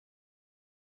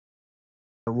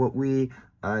What we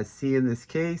see in this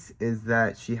case is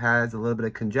that she has a little bit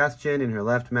of congestion in her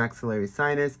left maxillary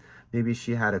sinus. Maybe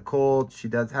she had a cold. She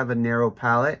does have a narrow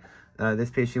palate. This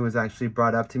patient was actually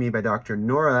brought up to me by Dr.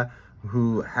 Nora,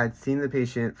 who had seen the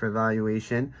patient for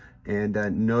evaluation and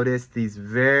noticed these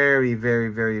very, very,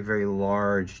 very, very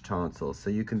large tonsils. So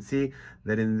you can see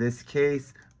that in this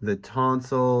case, the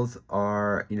tonsils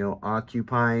are,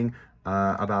 occupying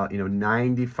about,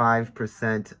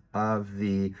 95% of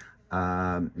the,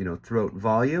 throat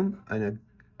volume. In an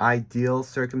ideal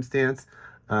circumstance,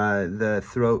 the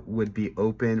throat would be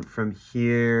open from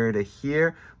here to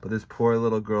here, but this poor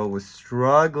little girl was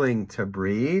struggling to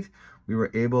breathe. We were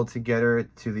able to get her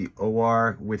to the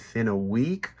OR within a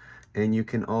week. And you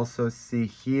can also see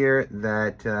here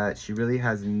that she really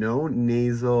has no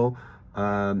nasal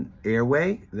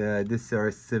airway. These are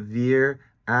severe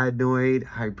adenoid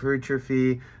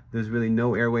hypertrophy. There's really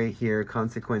no airway here.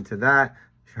 Consequent to that,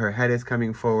 her head is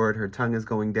coming forward, her tongue is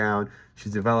going down,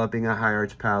 she's developing a high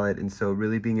arch palate, and so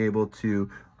really being able to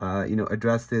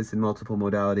address this in multiple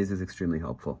modalities is extremely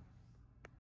helpful.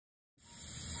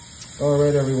 All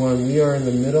right, everyone, we are in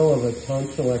the middle of a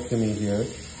tonsillectomy here.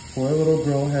 Poor little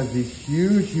girl has these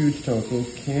huge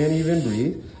tonsils, can't even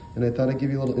breathe. And I thought I'd give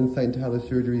you a little insight into how the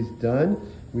surgery is done.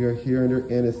 We are here under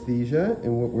anesthesia,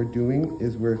 and what we're doing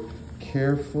is we're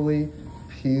carefully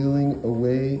peeling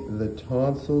away the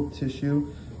tonsil tissue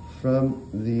from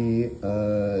the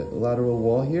lateral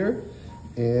wall here.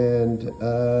 And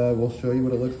we'll show you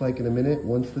what it looks like in a minute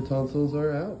once the tonsils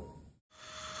are out.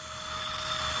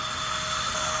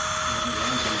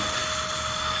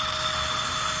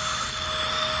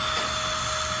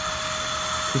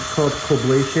 It's called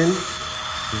coblation.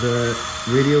 The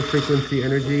radio frequency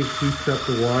energy heats up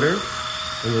the water,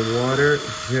 and the water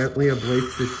gently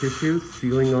ablates the tissue,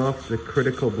 sealing off the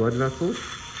critical blood vessels.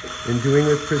 In doing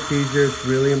this procedure, it's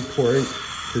really important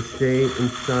to stay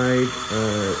inside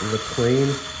the plane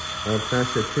of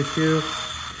fascia tissue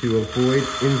to avoid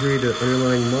injury to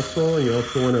underlying muscle, and you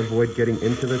also want to avoid getting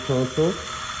into the tonsil.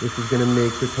 This is going to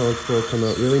make the tonsil come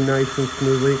out really nice and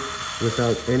smoothly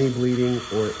without any bleeding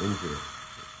or injury.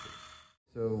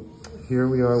 So here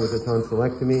we are with the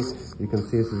tonsillectomy. You can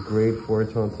see this is grade 4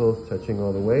 tonsils touching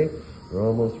all the way. We're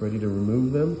almost ready to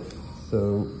remove them.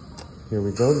 So here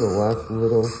we go, the last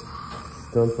little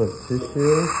stump of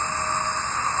tissue.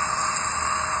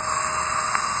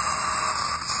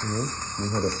 We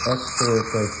had an excellent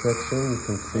dissection. You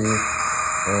can see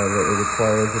that it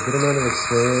requires a good amount of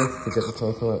experience to get the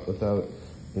tonsil out without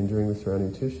injuring the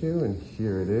surrounding tissue. And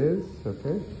here it is,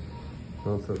 okay.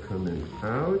 Also coming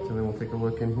out, and then we'll take a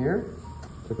look in here.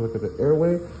 Take a look at the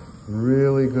airway.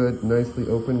 Really good, nicely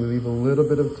open. We leave a little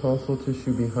bit of tonsil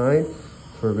tissue behind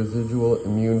for residual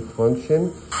immune function.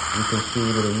 You can see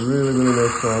we did a really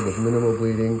nice job of minimal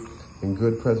bleeding and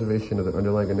good preservation of the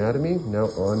underlying anatomy. Now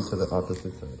on to the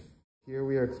opposite side. Here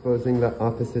we are exposing the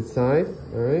opposite side,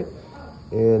 all right?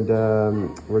 And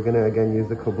we're gonna again use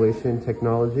the coblation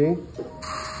technology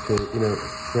to,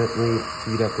 gently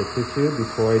heat up the tissue.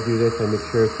 Before I do this, I make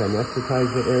sure to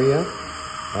anesthetize the area.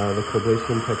 The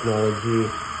coblation technology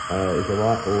is a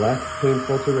lot less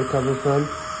painful to recover from,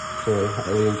 so I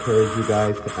highly encourage you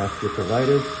guys to ask your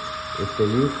providers if they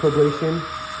use coblation,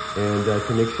 and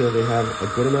to make sure they have a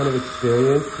good amount of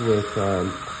experience with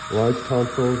large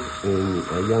tonsils in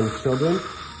young children,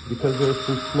 because there's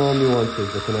some small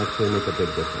nuances that can actually make a big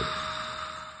difference.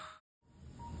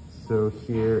 So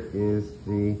here is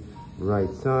the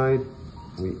right side.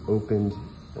 We opened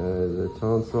the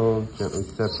tonsil, gently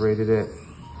separated it,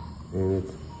 and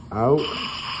it's out.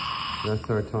 That's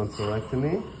our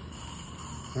tonsillectomy.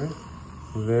 Okay.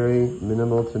 Very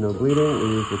minimal to no bleeding. We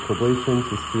use the coblation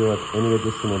to seal up any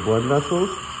additional blood vessels.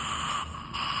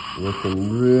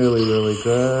 Looking really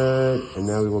good. And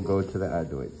now we will go to the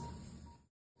adenoids.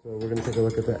 So we're going to take a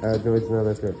look at the adenoids now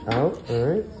that they're out. All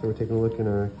right, so we're taking a look in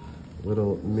our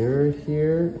little mirror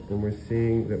here, and we're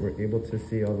seeing that we're able to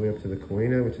see all the way up to the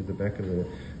choana, which is the back of the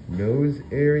nose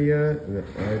area, and the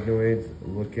adenoids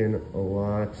looking a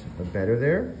lot better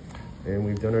there. And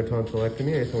we've done our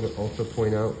tonsillectomy. I just want to also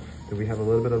point out that we have a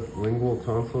little bit of lingual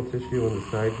tonsil tissue on the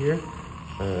side here,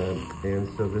 and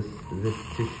so this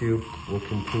tissue will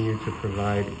continue to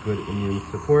provide good immune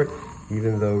support,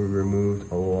 even though we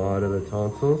removed a lot of the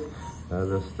tonsils.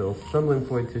 There's still some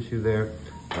lymphoid tissue there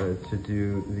to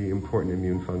do the important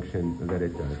immune function that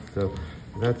it does. So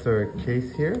that's our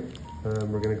case here.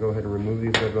 We're going to go ahead and remove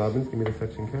these red robins. Give me the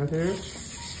suction catheter.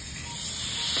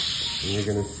 And you're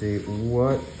going to see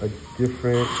what a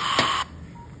different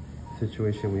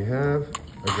situation we have.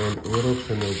 Again, little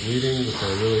to no bleeding with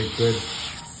a really good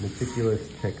meticulous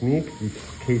technique. These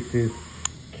cases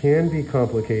can be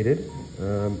complicated,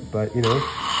 but you know,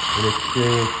 in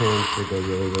experienced hands, they go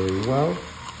really, really well.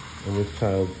 And this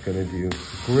child's gonna do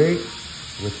great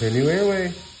with her new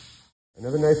airway.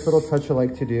 Another nice little touch I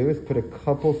like to do is put a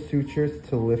couple sutures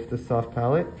to lift the soft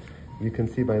palate. You can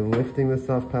see by lifting the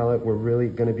soft palate, we're really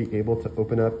gonna be able to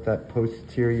open up that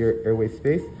posterior airway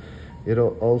space.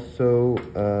 It'll also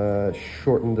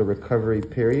shorten the recovery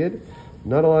period.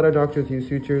 Not a lot of doctors use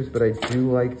sutures, but I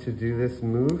do like to do this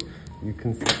move. You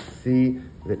can see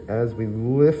that as we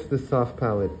lift the soft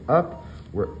palate up,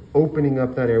 we're opening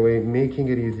up that airway, making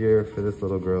it easier for this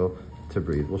little girl to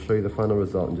breathe. We'll show you the final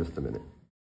result in just a minute.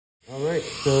 All right,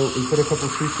 so we put a couple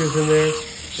sutures in there,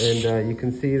 and you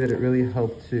can see that it really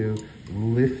helped to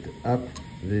lift up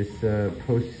this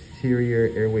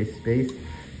posterior airway space.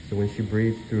 So when she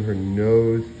breathes through her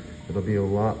nose, it'll be a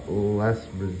lot less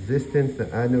resistance.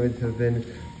 The adenoids have been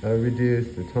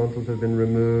reduced, the tonsils have been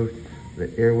removed,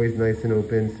 the airway's nice and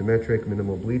open, symmetric,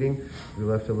 minimal bleeding. We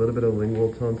left a little bit of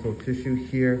lingual tonsil tissue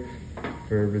here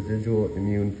for residual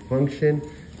immune function,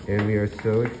 and we are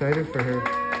so excited for her.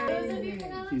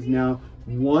 She's now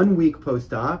 1 week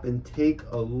post-op, and take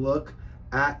a look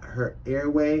at her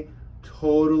airway,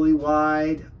 totally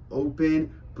wide,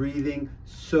 open, breathing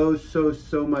so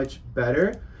much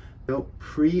better. Now,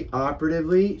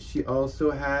 pre-operatively, she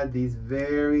also had these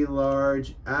very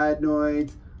large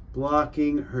adenoids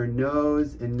blocking her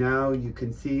nose, and now you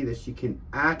can see that she can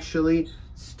actually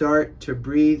start to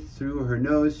breathe through her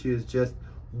nose. She is just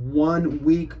 1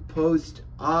 week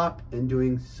post-op and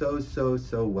doing so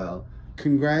well.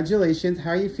 Congratulations.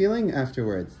 How are you feeling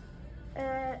afterwards?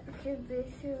 I can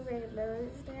breathe through my nose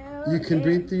now. You can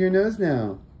breathe through your nose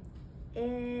now.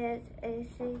 And I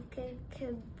think I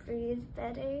can breathe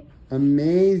better.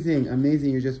 Amazing,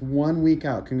 amazing. You're just 1 week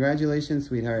out. Congratulations,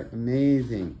 sweetheart.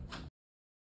 Amazing.